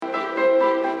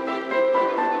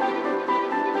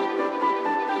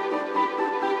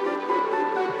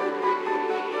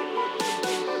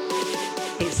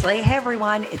Hey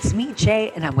everyone, it's me,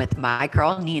 Jay, and I'm with my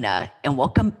girl, Nina, and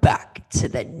welcome back to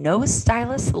the No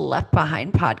Stylist Left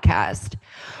Behind podcast.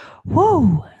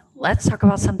 Woo! Let's talk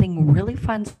about something really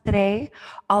fun today.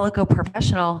 Oligo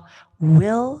Professional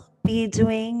will be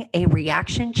doing a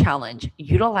reaction challenge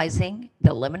utilizing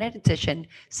the limited edition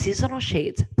seasonal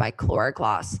shades by Chlora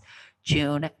Gloss.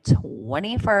 June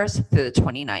 21st through the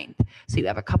 29th. So you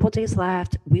have a couple days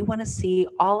left. We want to see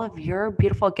all of your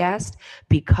beautiful guests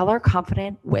be color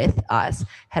confident with us.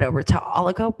 Head over to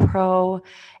Oligo Pro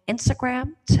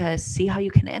Instagram to see how you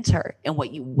can enter. And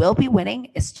what you will be winning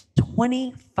is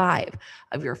 25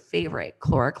 of your favorite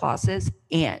Chlora glosses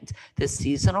and the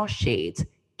seasonal shades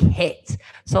kit.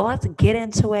 So let's get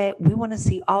into it. We want to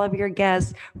see all of your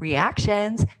guests'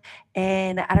 reactions.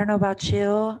 And I don't know about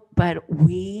you, but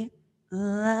we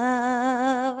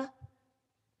love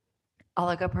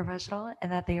Oligo Professional and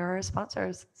that they are our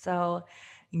sponsors. So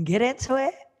get into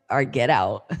it or get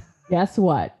out. Guess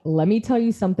what? Let me tell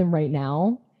you something right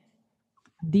now.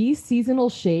 These seasonal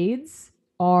shades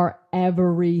are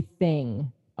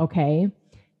everything, okay?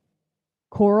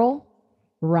 Coral,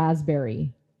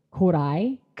 raspberry,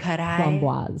 corail,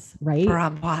 framboise, right?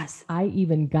 Framboise. I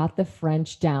even got the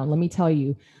French down. Let me tell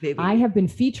you, Baby. I have been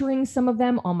featuring some of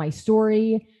them on my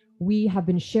story. We have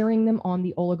been sharing them on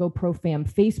the Oligo Pro Fam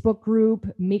Facebook group.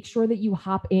 Make sure that you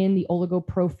hop in the Oligo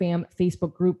Pro Fam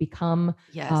Facebook group, become,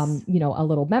 a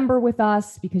little member with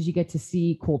us because you get to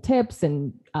see cool tips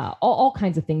and all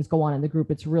kinds of things go on in the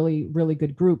group. It's really, really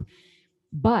good group.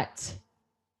 But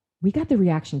we got the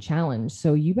reaction challenge.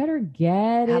 So you better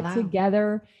get it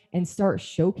together and start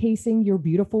showcasing your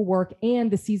beautiful work.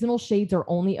 And the seasonal shades are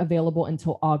only available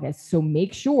until August. So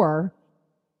make sure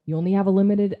you only have a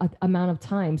limited amount of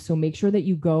time. So make sure that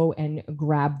you go and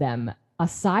grab them.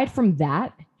 Aside from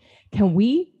that, can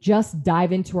we just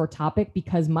dive into our topic?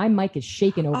 Because my mic is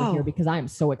shaking over here because I am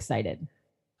so excited.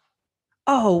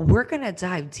 Oh, we're going to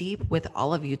dive deep with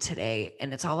all of you today.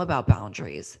 And it's all about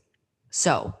boundaries.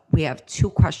 So we have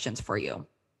two questions for you.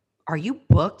 Are you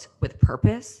booked with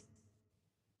purpose?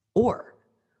 Or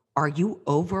are you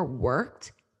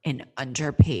overworked and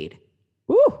underpaid?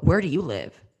 Ooh. Where do you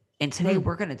live? And today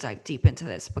we're going to dive deep into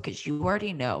this because you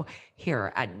already know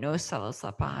here at No Stylist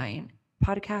Left Behind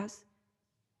podcast,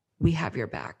 we have your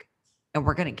back. And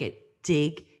we're going to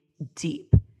dig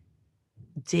deep.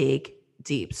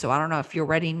 So I don't know if you're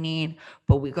ready, Neen,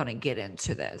 but we're going to get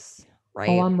into this, right?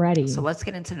 Oh, I'm ready. So let's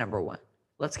get into number one.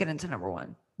 Let's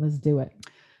do it.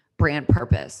 Brand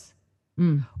purpose.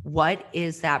 What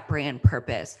is that brand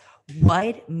purpose?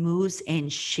 What moves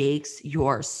and shakes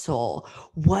your soul?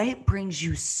 What brings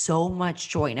you so much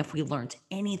joy? And if we learned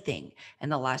anything in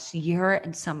the last year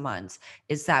and some months,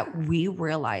 is that we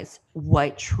realize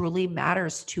what truly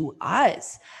matters to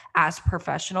us as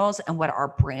professionals and what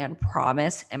our brand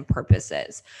promise and purpose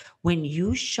is. When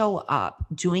you show up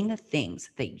doing the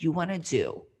things that you want to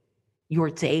do,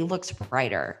 your day looks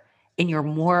brighter. And you're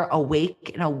more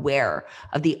awake and aware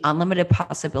of the unlimited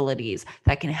possibilities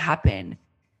that can happen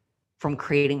from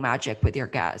creating magic with your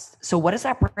guests. So what is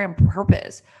that brand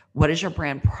purpose? What is your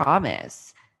brand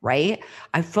promise, right?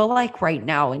 I feel like right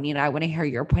now, and I want to hear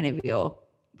your point of view,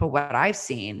 but what I've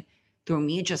seen through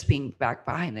me just being back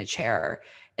behind the chair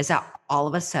is that all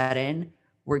of a sudden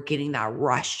we're getting that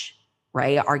rush,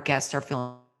 right? Our guests are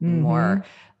feeling more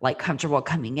like comfortable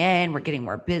coming in, we're getting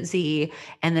more busy.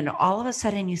 And then all of a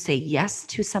sudden you say yes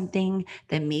to something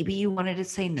that maybe you wanted to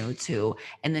say no to.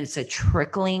 And then it's a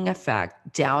trickling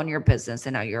effect down your business.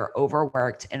 And now you're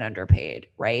overworked and underpaid,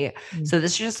 right? So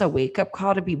this is just a wake up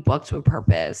call to be booked with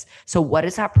purpose. So what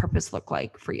does that purpose look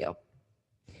like for you?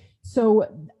 So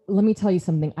let me tell you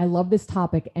something. I love this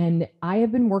topic. And I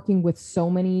have been working with so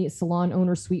many salon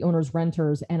owners, suite owners,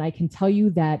 renters. And I can tell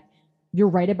you that you're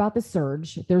right about the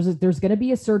surge. There's going to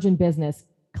be a surge in business.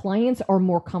 Clients are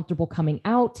more comfortable coming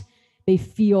out. They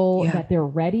feel that they're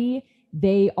ready.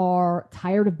 They are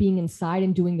tired of being inside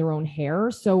and doing their own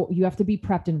hair. So you have to be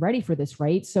prepped and ready for this,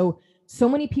 right? So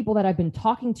many people that I've been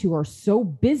talking to are so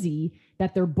busy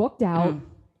that they're booked out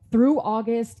through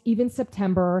August, even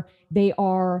September. They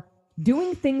are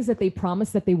doing things that they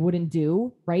promised that they wouldn't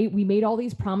do, right? We made all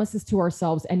these promises to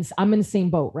ourselves, and I'm in the same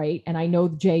boat, right? And I know,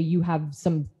 Jay, you have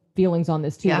some feelings on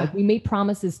this too. Like we made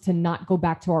promises to not go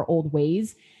back to our old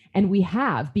ways, and we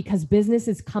have, because business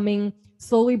is coming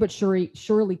slowly but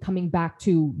surely coming back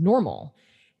to normal.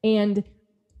 And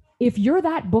if you're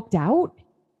that booked out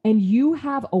and you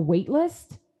have a wait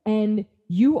list and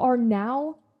you are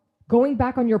now going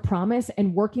back on your promise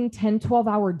and working 10,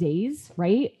 12-hour days,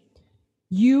 right?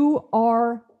 You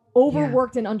are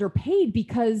overworked and underpaid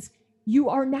because you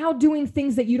are now doing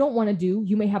things that you don't want to do.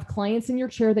 You may have clients in your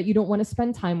chair that you don't want to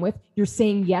spend time with. You're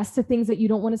saying yes to things that you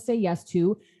don't want to say yes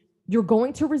to. You're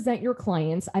going to resent your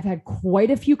clients. I've had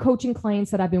quite a few coaching clients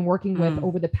that I've been working with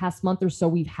over the past month or so.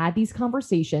 We've had these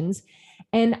conversations,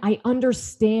 and I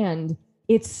understand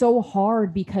it's so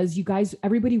hard because you guys,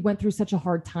 everybody went through such a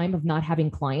hard time of not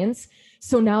having clients.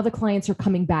 So now the clients are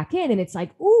coming back in and it's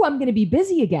like, oh, I'm going to be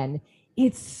busy again.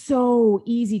 It's so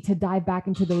easy to dive back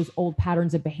into those old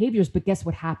patterns of behaviors. But guess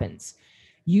what happens?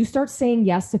 You start saying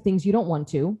yes to things you don't want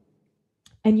to,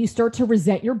 and you start to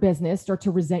resent your business, start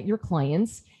to resent your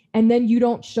clients, and then you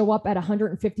don't show up at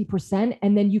 150%,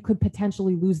 and then you could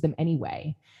potentially lose them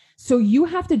anyway. So you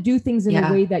have to do things in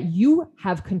a way that you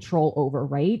have control over,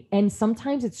 right? And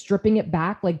sometimes it's stripping it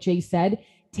back, like Jay said,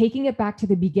 taking it back to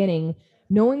the beginning,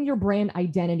 knowing your brand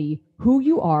identity, who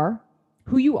you are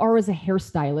as a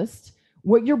hairstylist,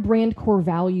 what your brand core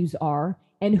values are,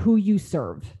 and who you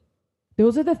serve.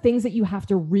 Those are the things that you have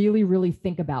to really, really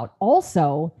think about.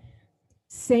 Also,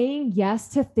 saying yes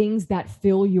to things that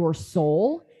fill your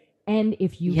soul. And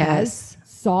if you guys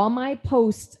saw my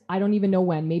post, I don't even know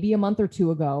when, maybe a month or two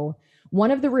ago,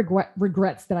 one of the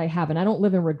regrets that I have, and I don't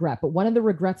live in regret, but one of the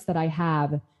regrets that I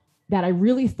have that I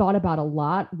really thought about a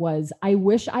lot was I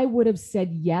wish I would have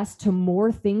said yes to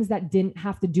more things that didn't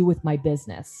have to do with my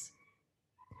business.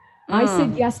 I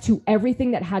said yes to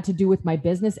everything that had to do with my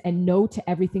business and no to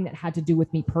everything that had to do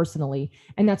with me personally.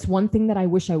 And that's one thing that I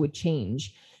wish I would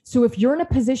change. So if you're in a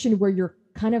position where you're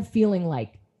kind of feeling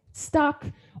like stuck,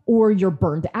 or you're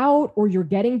burned out, or you're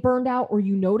getting burned out, or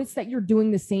you notice that you're doing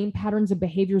the same patterns of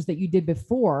behaviors that you did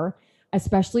before,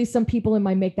 especially some people in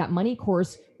my Make That Money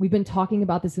course, we've been talking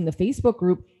about this in the Facebook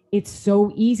group. It's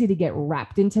so easy to get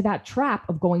wrapped into that trap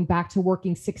of going back to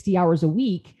working 60 hours a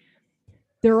week.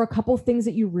 There are a couple of things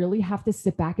that you really have to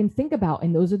sit back and think about.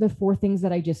 And those are the 4 things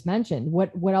that I just mentioned.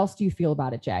 What else do you feel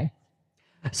about it, Jay?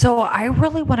 So I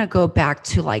really want to go back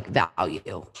to like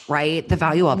value, right? The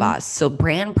value of us. So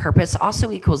brand purpose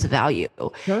also equals value.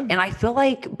 Sure. And I feel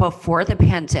like before the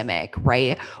pandemic,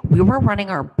 right, we were running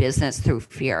our business through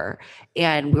fear,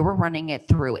 and we were running it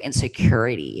through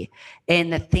insecurity.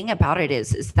 And the thing about it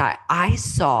is that I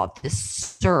saw this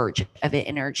surge of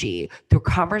energy through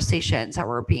conversations that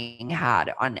were being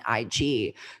had on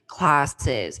IG,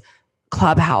 classes,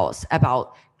 Clubhouse,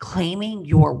 about claiming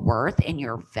your worth and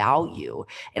your value.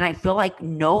 And I feel like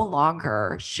no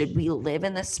longer should we live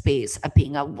in the space of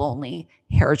being a lonely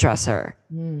hairdresser.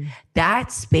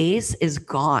 That space is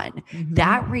gone.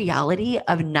 That reality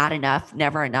of not enough,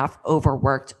 never enough,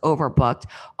 overworked, overbooked,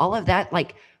 all of that,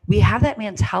 like we have that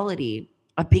mentality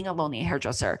of being a lonely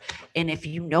hairdresser. And if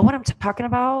you know what I'm talking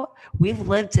about, we've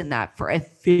lived in that for a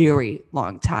very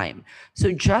long time.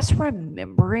 So just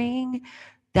remembering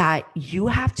that you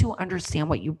have to understand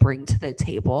what you bring to the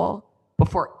table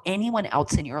before anyone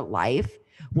else in your life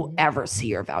will ever see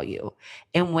your value.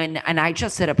 And I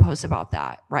just did a post about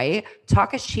that, right?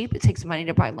 Talk is cheap. It takes money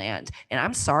to buy land. And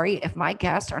I'm sorry, if my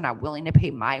guests are not willing to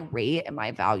pay my rate and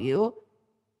my value,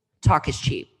 talk is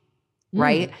cheap.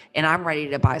 Right. And I'm ready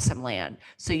to buy some land.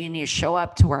 So you need to show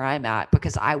up to where I'm at,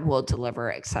 because I will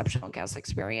deliver exceptional guest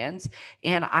experience.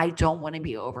 And I don't want to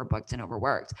be overbooked and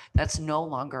overworked. That's no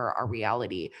longer our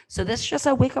reality. So this is just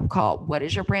a wake up call. What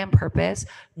is your brand purpose?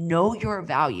 Know your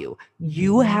value.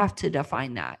 You have to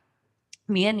define that.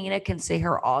 Me and Nina can stay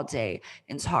here all day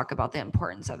and talk about the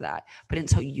importance of that. But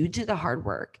until you do the hard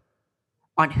work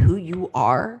on who you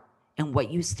are and what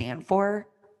you stand for,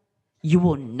 you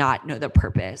will not know the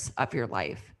purpose of your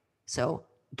life. So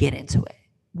get into it.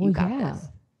 You got this.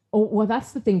 Oh, well,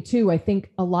 that's the thing too. I think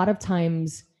a lot of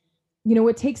times,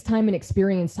 it takes time and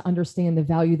experience to understand the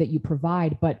value that you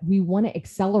provide, but we want to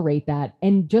accelerate that.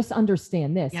 And just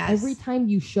understand this. Every time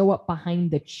you show up behind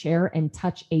the chair and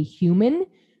touch a human,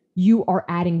 you are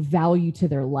adding value to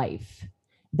their life.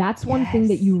 That's one thing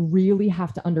that you really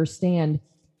have to understand.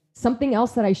 Something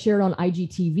else that I shared on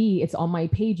IGTV, it's on my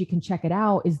page, you can check it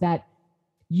out, is that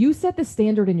you set the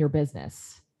standard in your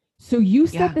business. So you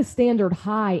set the standard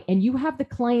high, and you have the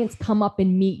clients come up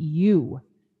and meet you.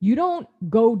 You don't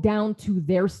go down to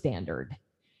their standard.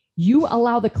 You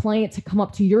allow the client to come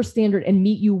up to your standard and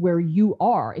meet you where you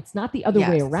are. It's not the other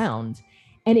way around.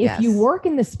 And if you work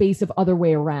in the space of other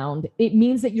way around, it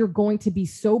means that you're going to be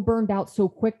so burned out so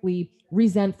quickly,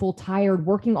 resentful, tired,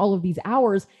 working all of these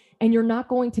hours, and you're not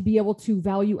going to be able to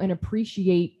value and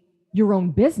appreciate your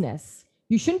own business.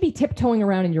 You shouldn't be tiptoeing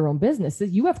around in your own business.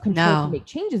 You have control to make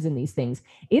changes in these things.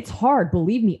 It's hard.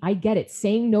 Believe me, I get it.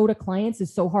 Saying no to clients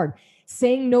is so hard.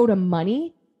 Saying no to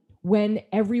money when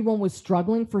everyone was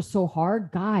struggling for so hard,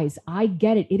 guys, I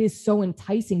get it. It is so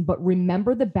enticing, but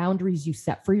remember the boundaries you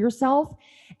set for yourself.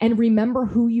 and remember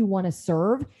who you want to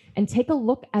serve, and take a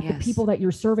look at the people that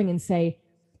you're serving and say,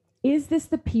 is this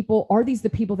the people, are these the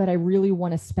people that I really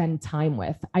want to spend time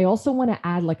with? I also want to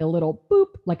add like a little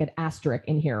boop, like an asterisk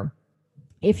in here.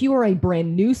 If you are a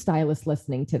brand new stylist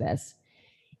listening to this,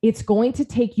 it's going to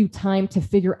take you time to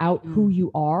figure out who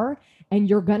you are, and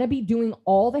you're going to be doing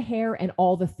all the hair and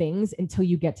all the things until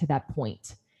you get to that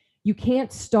point. You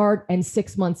can't start and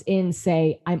 6 months in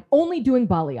say, I'm only doing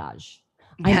balayage.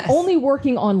 I'm only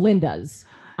working on Lindas.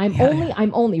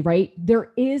 I'm only, right?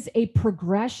 There is a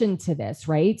progression to this,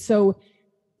 right? So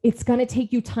it's going to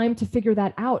take you time to figure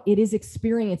that out. It is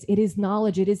experience, it is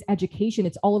knowledge, it is education.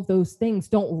 It's all of those things.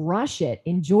 Don't rush it.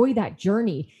 Enjoy that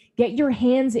journey. Get your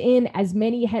hands in as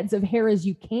many heads of hair as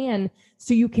you can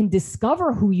so you can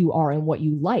discover who you are and what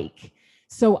you like.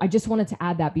 So I just wanted to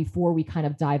add that before we kind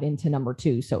of dive into number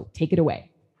 2. So take it away.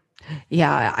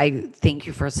 Yeah, I thank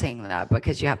you for saying that,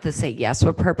 because you have to say yes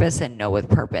with purpose and no with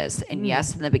purpose. And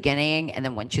yes in the beginning, and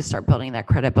then once you start building that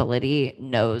credibility,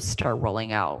 no's start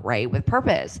rolling out, right? With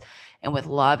purpose and with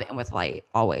love and with light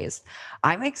always.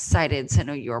 I'm excited to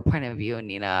know your point of view,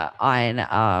 Nina,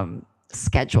 on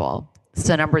schedule.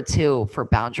 So number 2 for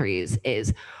boundaries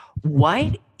is,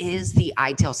 what is the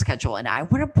ideal schedule? And I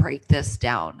want to break this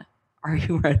down. Are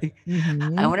you ready?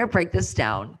 I want to break this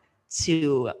down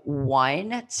to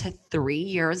 1 to 3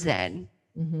 years in,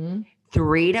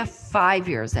 3 to 5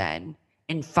 years in,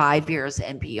 and 5 years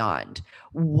and beyond.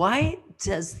 What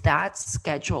does that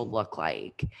schedule look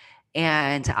like?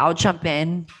 And I'll jump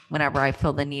in whenever I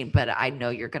feel the need, but I know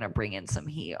you're going to bring in some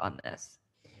heat on this.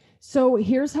 So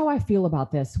here's how I feel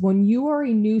about this. When you are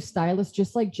a new stylist,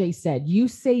 just like Jay said, you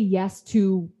say yes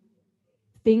to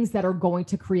things that are going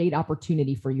to create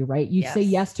opportunity for you, right? You say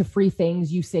yes to free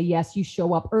things. You say yes, you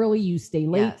show up early, you stay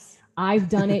late. I've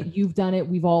done it. You've done it.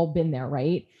 We've all been there,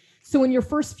 right? So in your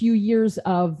first few years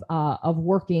of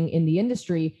working in the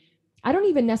industry, I don't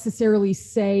even necessarily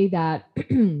say that,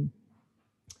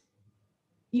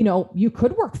 you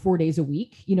could work 4 days a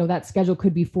week. That schedule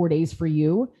could be 4 days for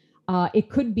you. It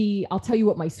could be, I'll tell you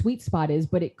what my sweet spot is,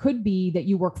 but it could be that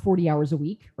you work 40 hours a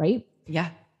week, right? Yeah.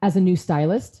 As a new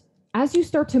stylist. As you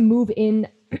start to move in,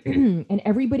 and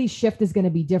everybody's shift is going to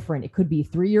be different. It could be a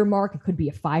 3-year mark. It could be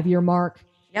a 5-year mark.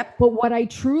 Yep. But what I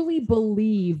truly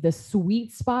believe the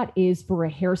sweet spot is for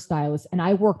a hairstylist, and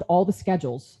I worked all the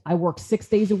schedules. I worked 6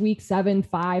 days a week, 7,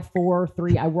 5, 4,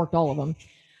 3. I worked all of them.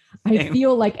 I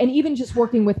feel like, and even just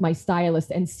working with my stylist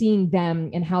and seeing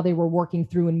them and how they were working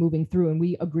through and moving through, and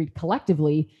we agreed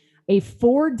collectively, a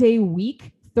 4-day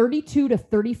week, 32 to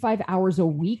 35 hours a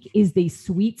week is the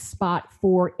sweet spot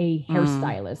for a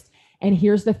hairstylist. And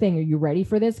here's the thing. Are you ready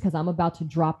for this? Because I'm about to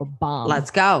drop a bomb.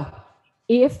 Let's go.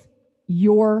 If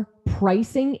your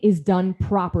pricing is done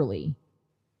properly,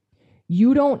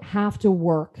 you don't have to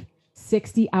work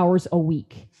 60 hours a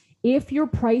week. If your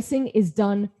pricing is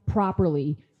done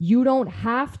properly, you don't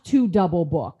have to double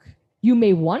book. You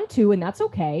may want to, and that's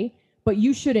okay, but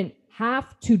you shouldn't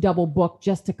have to double book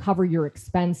just to cover your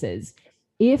expenses.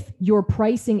 If your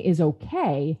pricing is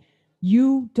okay,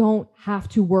 you don't have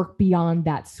to work beyond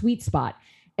that sweet spot.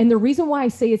 And the reason why I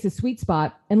say it's a sweet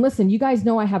spot, and listen, you guys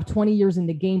know I have 20 years in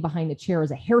the game behind the chair as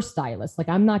a hairstylist. Like,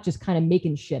 I'm not just kind of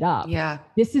making shit up. Yeah.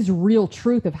 This is real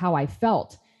truth of how I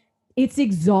felt. It's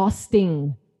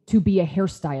exhausting to be a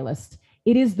hairstylist.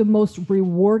 It is the most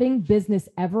rewarding business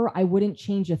ever. I wouldn't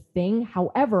change a thing.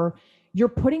 However, you're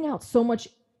putting out so much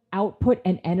output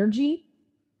and energy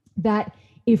that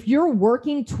if you're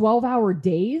working 12-hour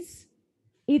days,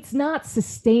 it's not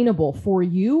sustainable for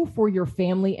you, for your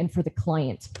family, and for the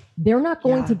client. They're not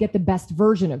going to get the best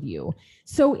version of you.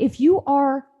 So if you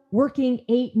are working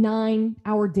 8,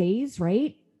 9-hour days,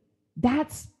 right?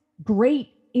 That's great.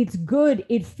 It's good.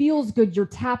 It feels good. You're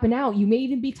tapping out. You may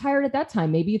even be tired at that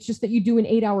time. Maybe it's just that you do an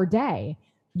 8-hour day.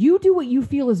 You do what you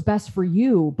feel is best for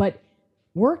you, but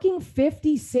working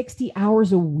 50, 60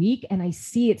 hours a week, and I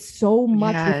see it so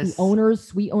much with the owners,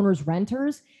 suite owners,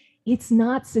 renters, it's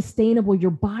not sustainable.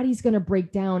 Your body's going to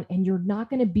break down and you're not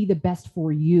going to be the best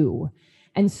for you.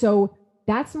 And so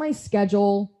that's my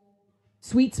schedule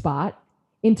sweet spot.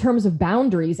 In terms of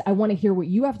boundaries, I want to hear what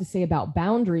you have to say about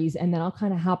boundaries, and then I'll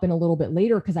kind of hop in a little bit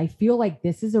later because I feel like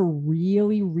this is a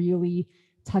really, really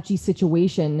touchy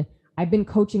situation. I've been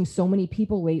coaching so many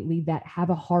people lately that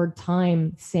have a hard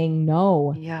time saying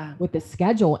no with the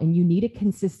schedule, and you need a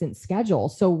consistent schedule.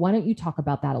 So why don't you talk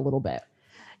about that a little bit?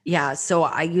 Yeah. So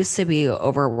I used to be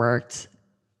overworked,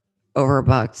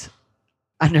 overbooked,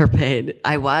 underpaid.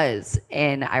 I was.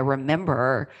 And I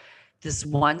remember this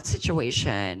one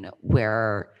situation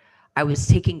where I was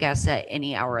taking guests at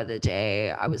any hour of the day.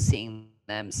 I was seeing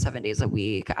them 7 days a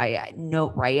week. I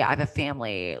know, right? I have a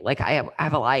family. Like I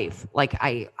have a life. Like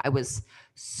I was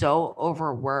so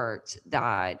overworked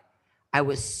that I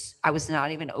was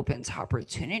not even open to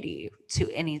opportunity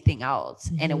to anything else.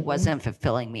 And it wasn't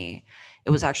fulfilling me. It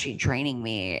was actually draining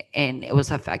me and it was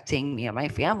affecting me and my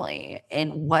family.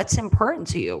 And what's important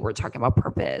to you? We're talking about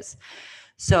purpose.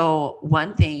 So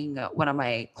one thing, one of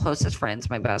my closest friends,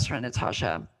 my best friend,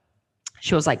 Natasha,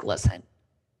 she was like, listen,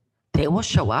 they will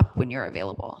show up when you're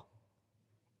available.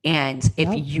 And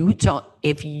if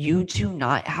you do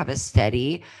not have a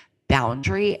steady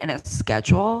boundary and a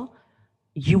schedule,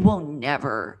 you will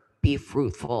never be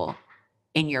fruitful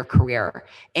in your career.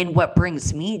 And what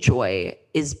brings me joy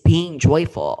is being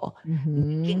joyful,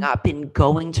 waking up and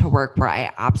going to work where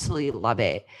I absolutely love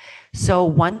it. So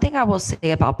one thing I will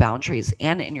say about boundaries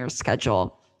and in your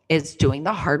schedule is doing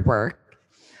the hard work,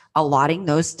 allotting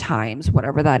those times,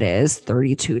 whatever that is,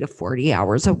 32 to 40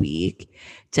 hours a week,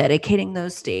 dedicating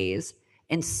those days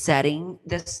and setting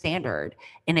the standard.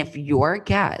 And if your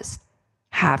guests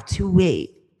have to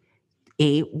wait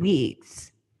 8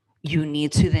 weeks, you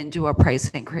need to then do a price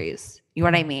increase. You know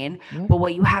what I mean? Yeah. But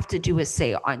what you have to do is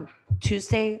say on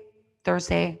Tuesday,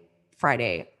 Thursday,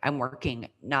 Friday, I'm working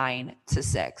 9 to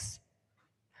 6.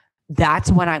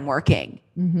 That's when I'm working.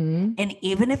 And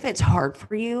even if it's hard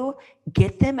for you,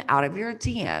 get them out of your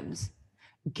DMs,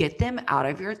 get them out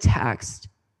of your text,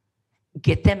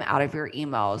 get them out of your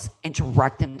emails and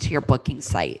direct them to your booking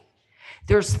site.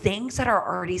 There's things that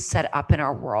are already set up in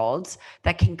our worlds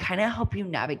that can kind of help you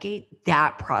navigate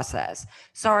that process.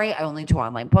 Sorry, I only do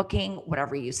online booking.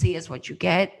 Whatever you see is what you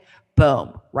get.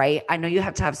 Boom, right? I know you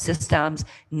have to have systems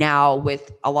now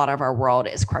with a lot of our world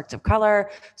is corrective color.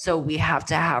 So we have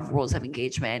to have rules of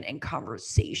engagement and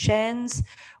conversations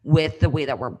with the way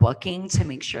that we're booking to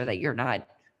make sure that you're not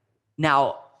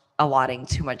now allotting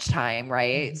too much time,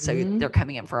 right? So they're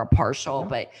coming in for a partial,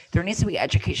 but there needs to be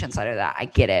education side of that. I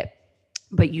get it.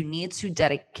 But you need to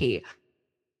dedicate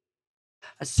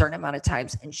a certain amount of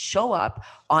times and show up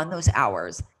on those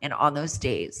hours and on those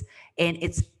days. And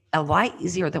it's a lot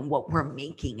easier than what we're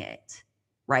making it,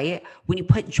 right? When you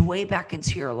put joy back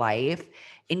into your life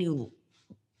and you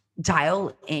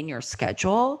dial in your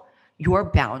schedule, your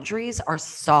boundaries are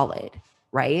solid,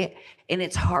 right? And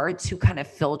it's hard to kind of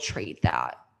filtrate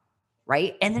that,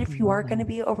 right? And then if you are going to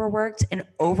be overworked, you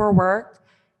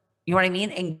know what I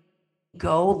mean? And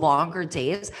go longer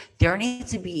days, there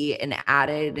needs to be an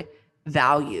added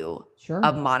value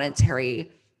of monetary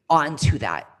onto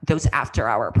those after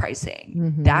hour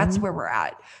pricing. That's where we're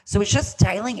at. So it's just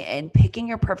dialing in, picking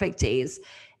your perfect days.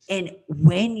 And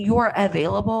when you're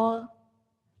available,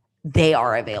 they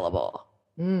are available,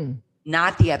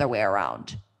 not the other way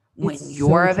around. When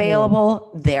you're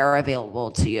available, they're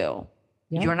available to you.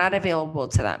 Yep. You're not available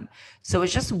to them. So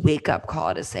it's just wake up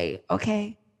call to say,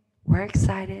 okay, we're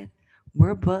excited.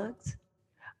 We're booked,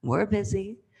 we're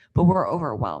busy, but we're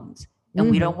overwhelmed and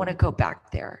we don't want to go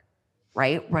back there,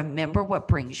 right? Remember what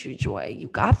brings you joy. You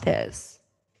got this.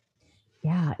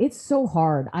 Yeah, it's so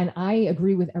hard. And I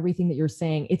agree with everything that you're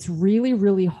saying. It's really,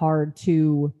 really hard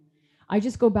I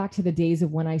just go back to the days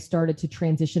of when I started to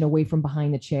transition away from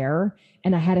behind the chair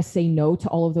and I had to say no to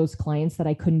all of those clients that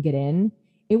I couldn't get in.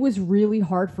 It was really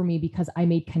hard for me because I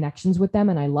made connections with them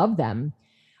and I love them.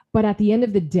 But at the end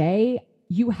of the day,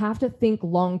 you have to think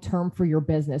long-term for your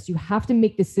business. You have to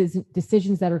make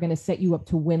decisions that are going to set you up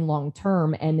to win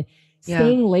long-term. And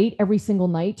staying late every single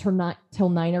night till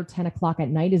 9 or 10 o'clock at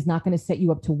night is not going to set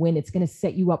you up to win. It's going to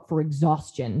set you up for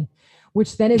exhaustion,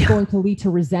 which then is going to lead to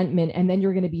resentment. And then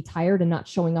you're going to be tired and not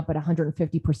showing up at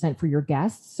 150% for your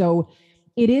guests. So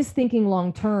it is thinking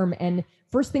long-term. And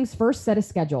first things first, set a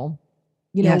schedule.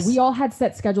 You know, we all had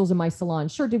set schedules in my salon.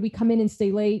 Sure. Did we come in and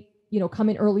stay late? You know, come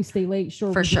in early, stay late.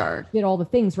 Sure. For sure. Did all the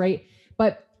things, right?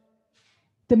 But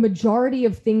the majority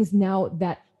of things now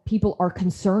that people are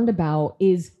concerned about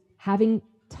is having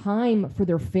time for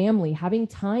their family, having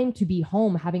time to be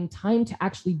home, having time to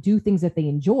actually do things that they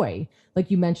enjoy. Like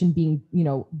you mentioned,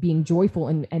 being joyful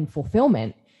and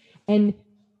fulfillment. And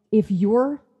if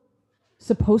you're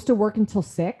supposed to work until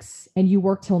 6 and you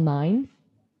work till 9,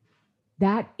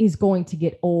 that is going to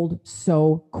get old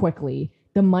so quickly.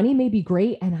 The money may be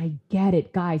great. And I get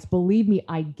it, guys, believe me,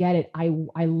 I get it. I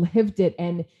lived it.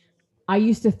 And I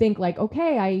used to think like,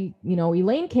 okay,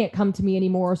 Elaine can't come to me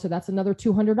anymore. So that's another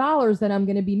 $200 that I'm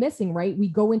going to be missing. Right. We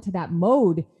go into that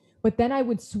mode, but then I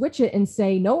would switch it and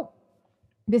say, nope,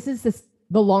 this is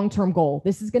the long-term goal.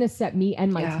 This is going to set me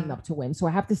and my team up to win. So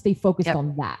I have to stay focused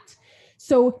on that.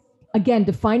 So again,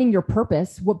 defining your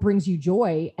purpose, what brings you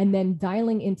joy, and then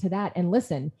dialing into that. And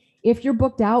listen, if you're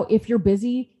booked out, if you're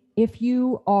busy, if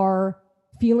you are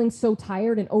feeling so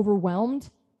tired and overwhelmed,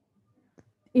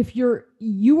 if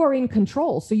you are in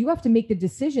control. So you have to make the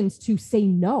decisions to say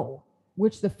no,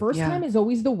 which the first time is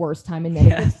always the worst time, and then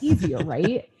it gets easier,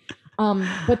 right?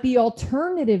 But the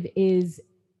alternative is,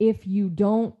 if you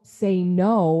don't say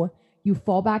no, you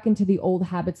fall back into the old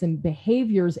habits and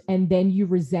behaviors, and then you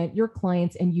resent your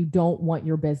clients and you don't want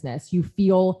your business. You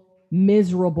feel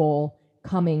miserable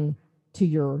coming to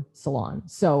your salon.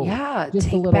 So just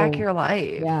take back your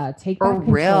life. Yeah, take for back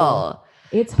control. Real.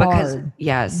 It's hard.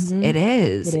 Yes, it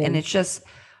is. And it's just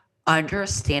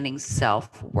understanding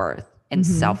self-worth and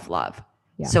self-love.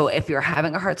 Yeah. So if you're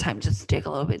having a hard time, just dig a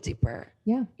little bit deeper.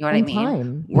 Yeah. You know what I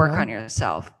mean? Work on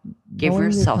yourself. Give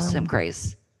yourself some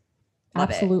grace. Love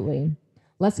Absolutely. It.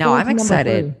 Let's go. Now I'm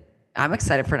excited. I'm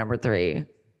excited for number 3.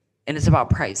 And it's about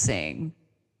pricing.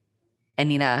 And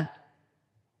Nina,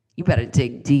 you better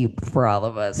dig deep for all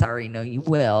of us. I already know you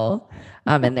will.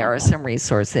 And there are some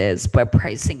resources, but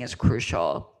pricing is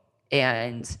crucial.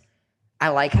 And I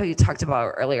like how you talked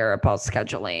about earlier about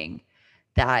scheduling,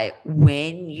 that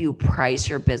when you price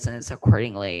your business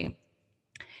accordingly,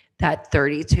 that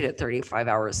 32 to 35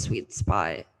 hour sweet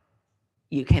spot,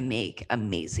 you can make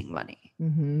amazing money.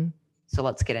 So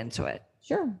let's get into it.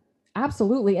 Sure.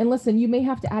 Absolutely. And listen, you may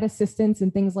have to add assistance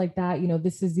and things like that. You know,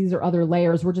 these are other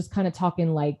layers. We're just kind of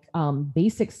talking like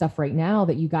basic stuff right now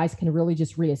that you guys can really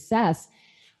just reassess.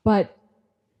 But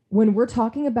when we're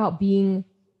talking about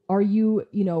are you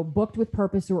booked with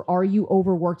purpose, or are you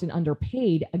overworked and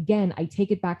underpaid? Again, I take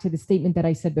it back to the statement that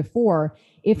I said before.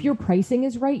 If your pricing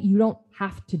is right, you don't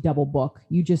have to double book.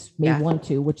 You just may want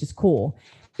to, which is cool.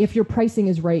 If your pricing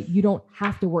is right, you don't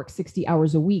have to work 60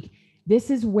 hours a week. This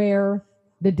is where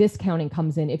the discounting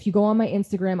comes in. If you go on my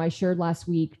Instagram, I shared last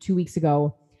week, 2 weeks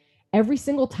ago, every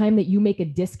single time that you make a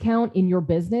discount in your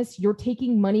business, you're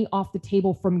taking money off the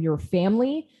table from your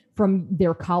family, from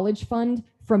their college fund,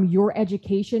 from your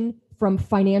education, from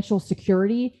financial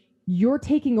security. You're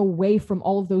taking away from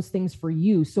all of those things for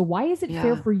you. So why is it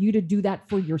fair for you to do that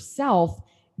for yourself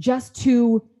just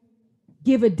to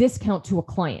give a discount to a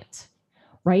client,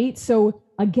 right? So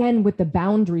again, with the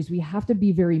boundaries, we have to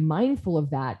be very mindful of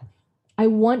that. I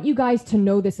want you guys to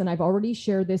know this, and I've already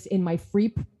shared this in my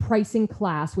free pricing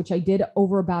class, which I did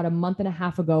over about a month and a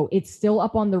half ago. It's still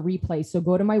up on the replay. So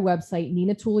go to my website,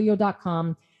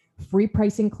 ninatulio.com, free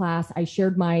pricing class. I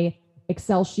shared my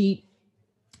Excel sheet,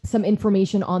 some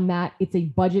information on that. It's a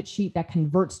budget sheet that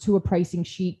converts to a pricing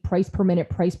sheet, price per minute,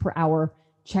 price per hour.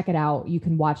 Check it out. You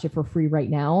can watch it for free right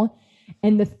now.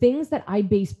 And the things that I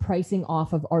base pricing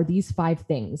off of are these 5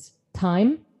 things: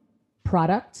 time,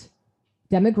 product,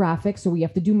 demographics. So we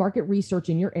have to do market research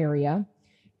in your area,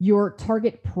 your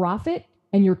target profit,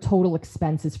 and your total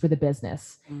expenses for the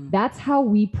business. That's how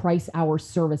we price our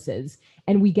services.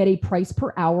 And we get a price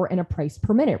per hour and a price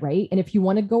per minute, right? And if you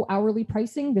want to go hourly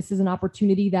pricing, this is an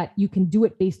opportunity that you can do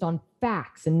it based on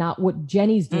facts and not what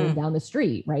Jenny's doing down the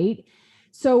street, right?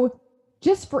 So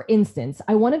just for instance,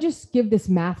 I want to just give this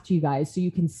math to you guys so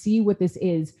you can see what this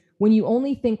is. When you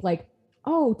only think like,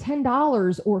 oh,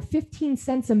 $10 or 15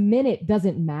 cents a minute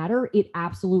doesn't matter, it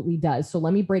absolutely does. So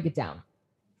let me break it down.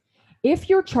 If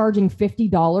you're charging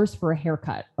 $50 for a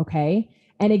haircut, okay?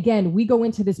 And again, we go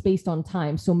into this based on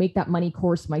time. So make that money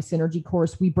course, my synergy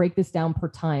course, we break this down per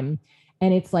time.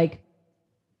 And it's like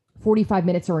 45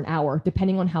 minutes or an hour,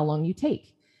 depending on how long you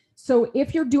take. So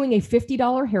if you're doing a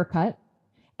 $50 haircut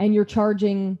and you're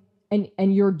charging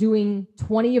and you're doing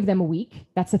 20 of them a week,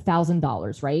 that's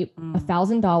 $1,000, right?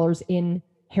 $1,000 in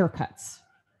haircuts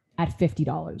at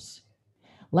 $50.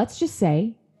 Let's just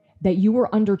say that you were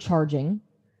undercharging,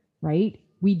 right?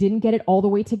 We didn't get it all the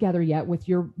way together yet with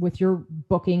your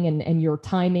booking and your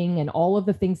timing and all of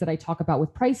the things that I talk about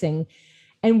with pricing.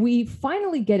 And we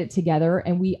finally get it together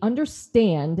and we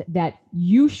understand that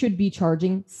you should be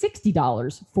charging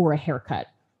 $60 for a haircut.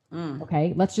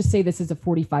 Okay. Let's just say this is a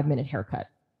 45-minute haircut.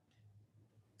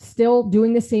 Still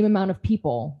doing the same amount of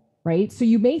people, right? So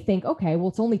you may think, okay, well,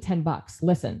 it's only $10.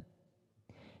 Listen,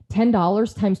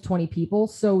 $10 times 20 people.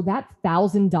 So that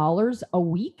 $1,000 a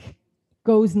week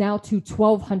goes now to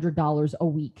 $1,200 a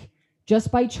week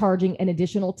just by charging an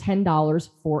additional $10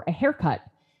 for a haircut.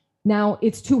 Now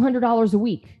it's $200 a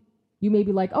week. You may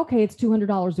be like, okay, it's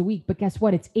 $200 a week, but guess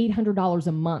what? It's $800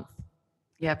 a month.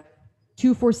 Yep.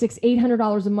 2, 4, 6,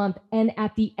 $800 a month. And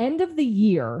at the end of the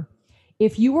year,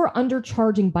 if you were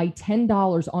undercharging by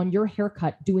 $10 on your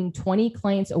haircut, doing 20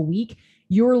 clients a week,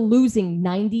 you're losing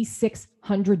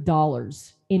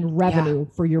 $9,600 in revenue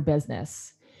for your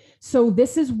business. So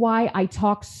this is why I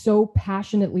talk so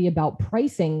passionately about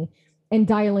pricing and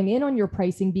dialing in on your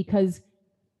pricing, because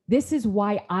This is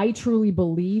why I truly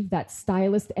believe that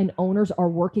stylists and owners are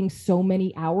working so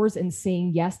many hours and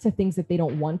saying yes to things that they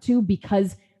don't want to,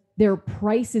 because their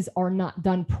prices are not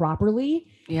done properly.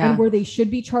 Yeah. And where they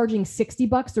should be charging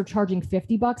 $60, they're charging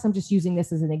 $50. I'm just using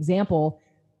this as an example.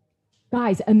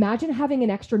 Guys, imagine having an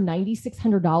extra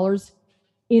 $9,600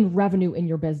 in revenue in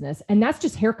your business. And that's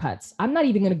just haircuts. I'm not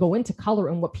even going to go into color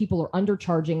and what people are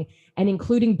undercharging and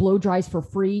including blow dries for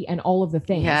free and all of the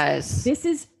things. Yes. This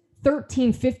is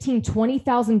 $13,000, $15,000,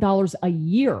 $20,000 a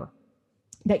year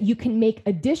that you can make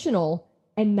additional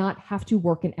and not have to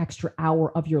work an extra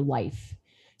hour of your life.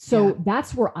 So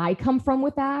that's where I come from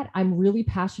with that. I'm really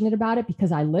passionate about it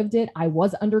because I lived it. I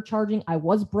was undercharging. I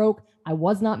was broke. I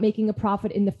was not making a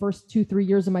profit in the first 2-3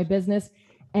 years of my business.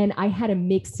 And I had to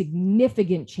make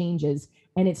significant changes.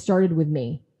 And it started with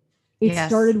me. It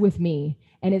started with me.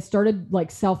 And it started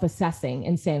like self-assessing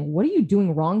and saying, what are you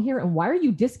doing wrong here? And why are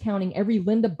you discounting every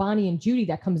Linda, Bonnie, and Judy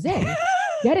that comes in?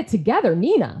 Get it together,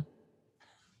 Nina.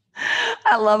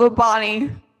 I love a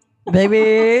Bonnie,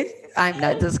 baby. I'm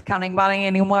not discounting Bonnie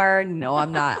anymore. No,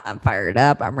 I'm not. I'm fired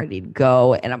up. I'm ready to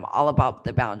go. And I'm all about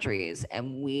the boundaries.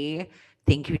 And we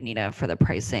thank you, Nina, for the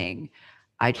pricing.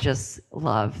 I just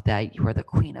love that you are the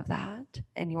queen of that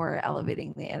and you are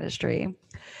elevating the industry.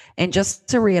 And just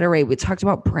to reiterate, we talked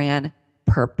about brand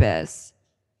purpose,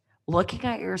 looking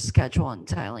at your schedule and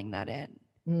dialing that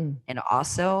in, and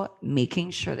also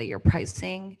making sure that your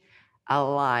pricing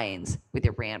aligns with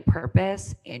your brand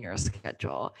purpose and your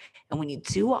schedule. And when you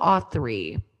do all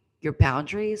three, your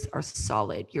boundaries are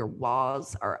solid. Your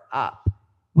walls are up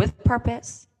with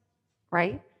purpose,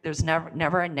 right? There's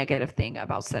never a negative thing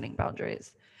about setting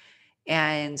boundaries.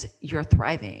 And you're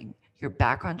thriving. You're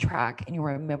back on track and you're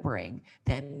remembering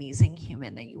the amazing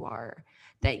human that you are,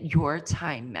 that your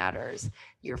time matters,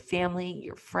 your family,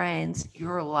 your friends,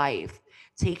 your life,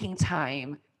 taking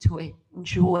time to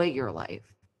enjoy your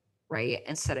life, right?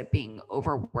 Instead of being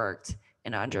overworked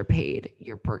and underpaid,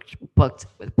 you're booked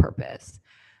with purpose.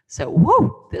 So,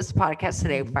 woo, this podcast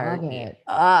today fired me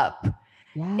up.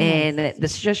 Yes. And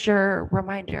this is just your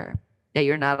reminder that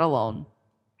you're not alone.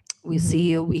 We see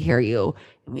you, we hear you,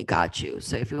 and we got you.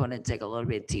 So if you want to dig a little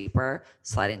bit deeper,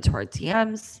 slide into our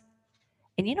DMs.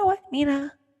 And you know what,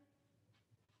 Nina?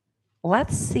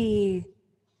 Let's see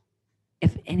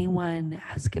if anyone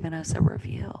has given us a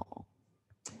review.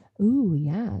 Ooh,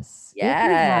 yes. Yes. If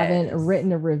you haven't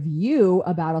written a review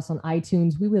about us on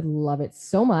iTunes, we would love it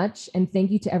so much. And thank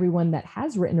you to everyone that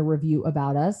has written a review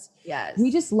about us. Yes.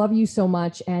 We just love you so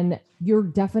much. And you're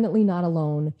definitely not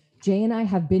alone. Jay and I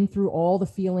have been through all the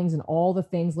feelings and all the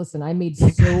things. Listen, I made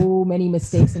so many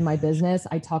mistakes in my business.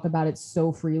 I talk about it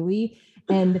so freely.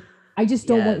 And I just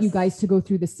don't want you guys to go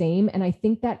through the same. And I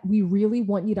think that we really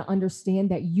want you to understand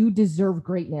that you deserve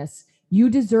greatness. You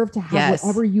deserve to have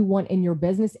whatever you want in your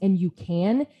business, and you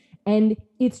can. And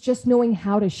it's just knowing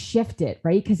how to shift it,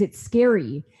 right? Because it's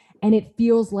scary. And it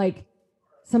feels like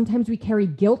sometimes we carry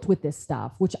guilt with this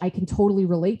stuff, which I can totally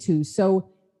relate to. So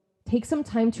take some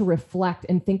time to reflect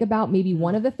and think about maybe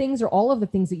one of the things or all of the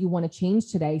things that you want to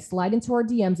change today. Slide into our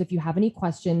DMs if you have any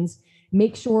questions.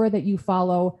 Make sure that you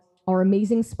follow our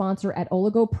amazing sponsor at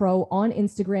Oligo Pro on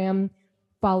Instagram.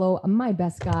 Follow my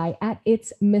best guy at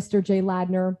It's Mr. J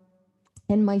Ladner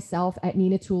and myself at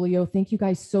Nina Tulio. Thank you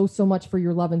guys so much for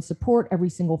your love and support every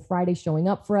single Friday showing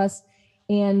up for us.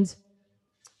 And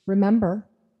remember,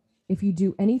 if you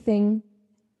do anything,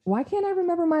 why can't I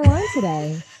remember my line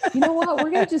today? You know what? We're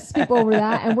going to just skip over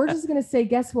that. And we're just going to say,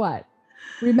 guess what?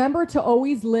 Remember to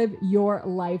always live your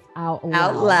life out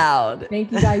loud. Out loud.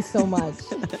 Thank you guys so much.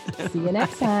 See you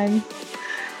next time.